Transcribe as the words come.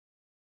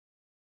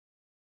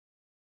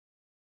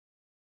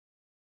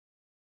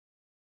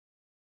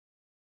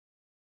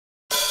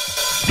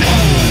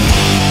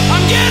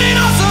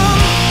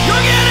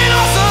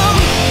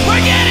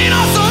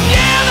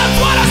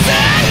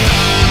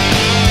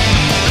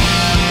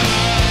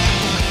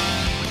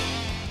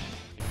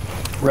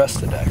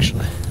Rusted,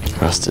 actually.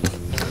 Rusted.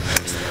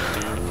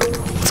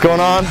 What's going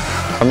on?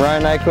 I'm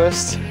Ryan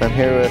Nyquist. I'm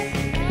here with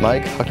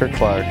Mike Hucker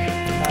Clark.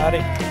 Howdy.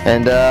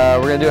 And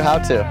we're gonna do a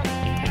how-to.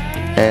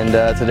 And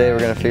today we're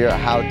gonna figure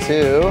out how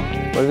to,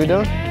 what are we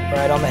doing?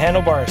 Ride on the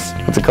handlebars.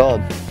 What's it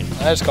called?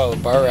 I just call it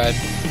a bar ride.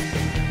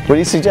 What do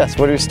you suggest?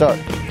 Where do we start?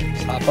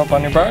 Just hop up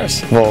on your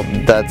bars. Well,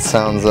 that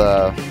sounds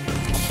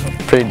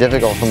pretty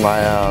difficult for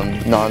my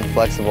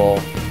non-flexible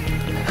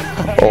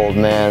old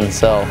man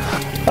self.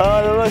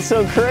 Oh, that looks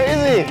so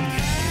crazy!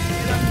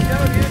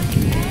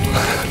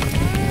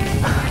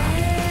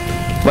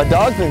 My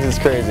dog thinks it's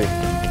crazy.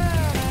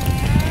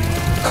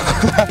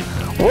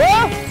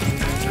 What?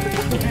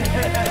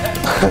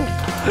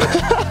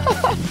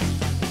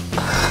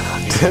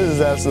 This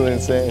is absolutely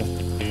insane.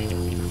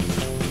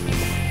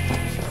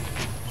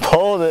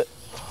 Hold it.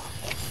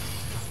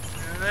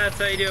 And that's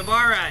how you do a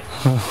bar ride.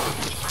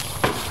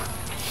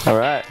 All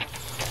right.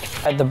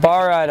 At the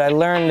bar ride, I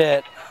learned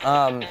it.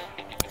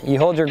 You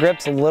hold your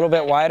grips a little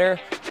bit wider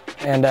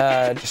and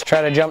just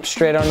try to jump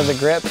straight onto the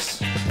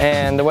grips.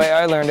 And the way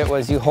I learned it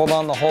was you hold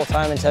on the whole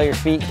time until your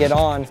feet get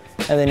on,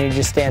 and then you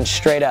just stand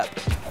straight up.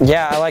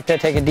 Yeah, I like to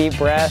take a deep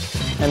breath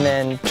and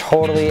then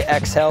totally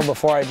exhale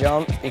before I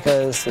jump,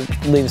 because it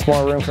leaves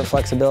more room for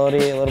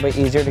flexibility, a little bit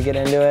easier to get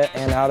into it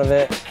and out of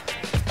it.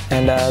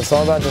 And it's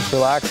all about just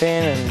relaxing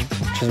and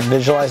just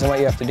visualizing what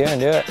you have to do and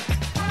do it.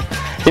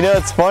 You know,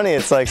 it's funny,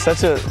 it's like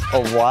such a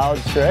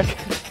wild trick.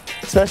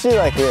 Especially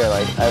like here,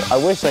 like I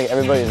wish like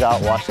everybody's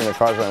out watching the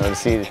cars right now to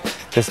see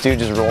this dude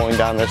just rolling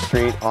down the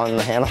street on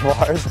the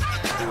handlebars.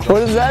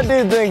 What is that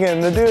dude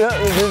thinking? The dude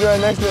right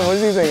next to him, what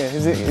is he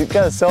thinking? He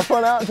got his cell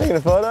phone out taking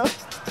a photo?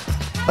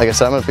 Like I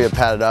said, I'm gonna be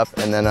padded up,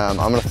 and then I'm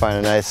gonna find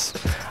a nice,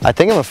 I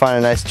think I'm gonna find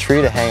a nice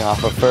tree to hang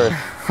off of first.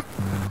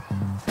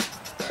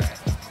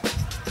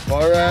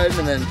 Bar ride,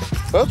 and then,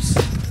 whoops.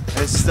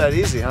 It's just that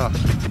easy, huh?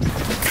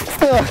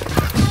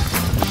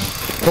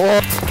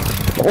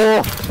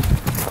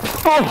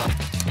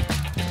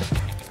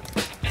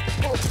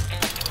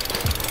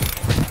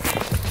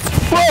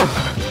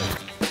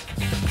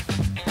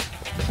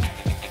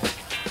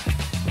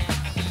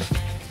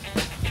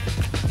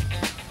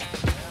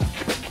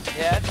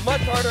 Yeah, it's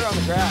much harder on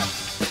the grass.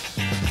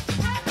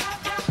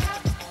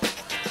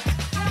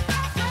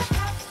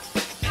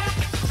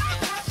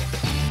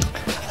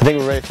 I think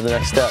we're ready for the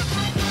next step.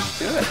 Let's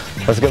do it.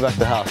 Let's go back to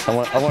the house. I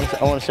want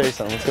to show you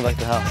something. Let's go back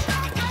to the house.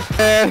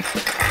 And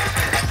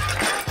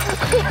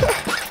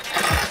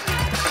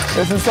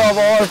this will solve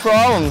all our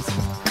problems.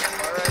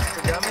 Bar rides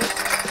for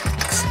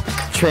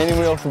dummies? Training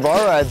wheel for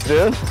bar rides,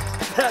 dude.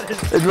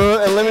 It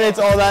eliminates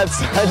all that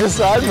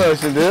side-to-side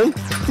motion, dude.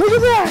 Look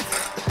at that.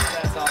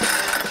 That's awesome.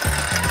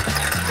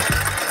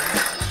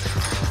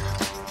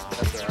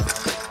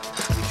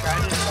 You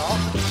tried it at all?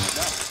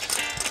 No.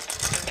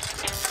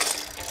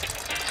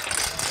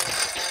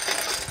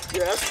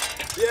 Yes,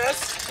 yes,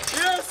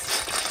 yes,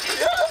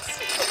 yes!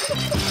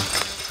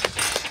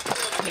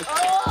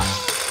 Oh!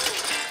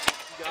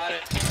 You got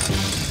it.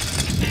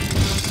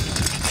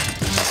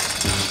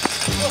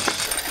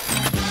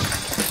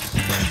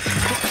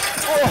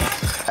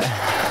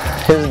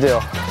 Here's the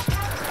deal.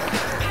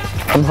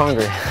 I'm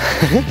hungry.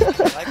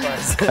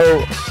 Likewise.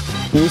 Oh,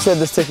 you said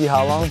this took you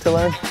how long to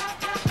learn?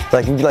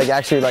 Like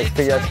actually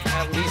figure out?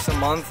 At least a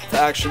month to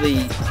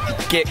actually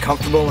get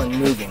comfortable and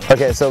moving.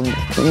 Okay, so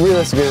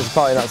realistically, it's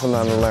probably not something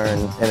I'm gonna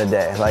learn in a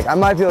day. Like I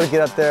might be able to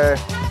get up there,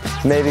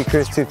 maybe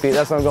cruise 2 feet.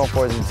 That's what I'm going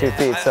for, is 2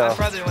 feet. So I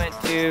probably went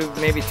to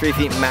maybe 3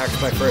 feet max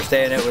my first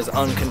day, and it was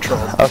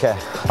uncontrolled. okay,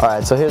 all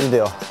right. So here's the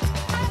deal.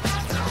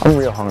 I'm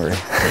real hungry.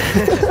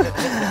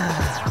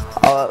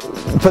 I'll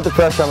put the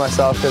pressure on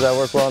myself because I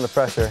work well under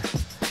pressure.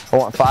 I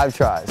want 5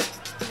 tries.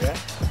 Okay.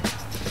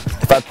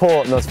 If I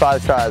pull in those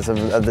 5 tries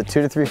of the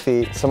 2 to 3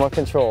 feet, somewhat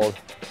controlled,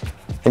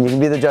 and you can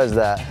be the judge of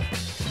that,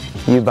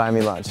 you buy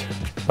me lunch,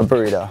 a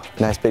burrito,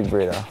 nice big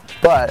burrito.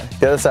 But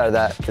the other side of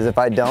that is if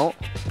I don't,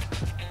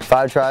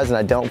 5 tries and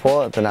I don't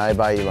pull it, then I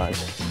buy you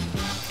lunch.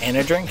 And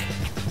a drink?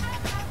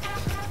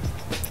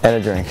 And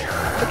a drink.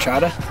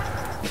 Horchata?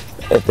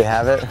 If they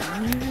have it,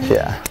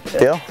 yeah.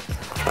 Deal?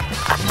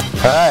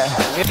 All right.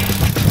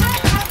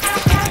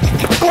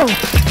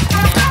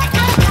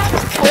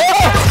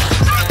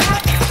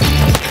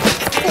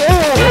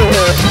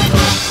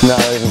 Not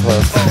even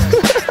close.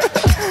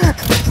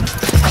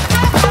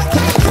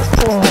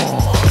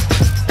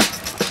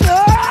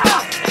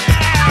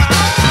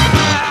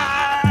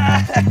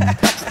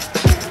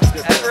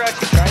 Ever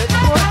actually tried it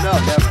before? No,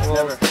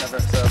 never.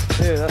 So,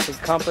 Dude, that's an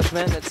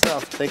accomplishment in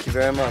itself. thank you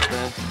very much,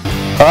 man.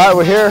 All right,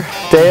 we're here.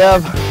 Day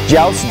of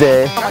joust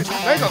day.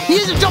 He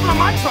isn't jumping on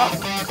my truck!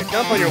 You can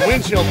jump on your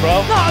windshield,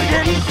 bro. No, he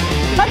didn't!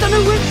 That's a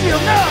new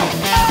windshield, no!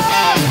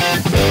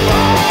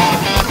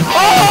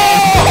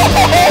 Oh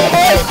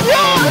my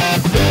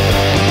God!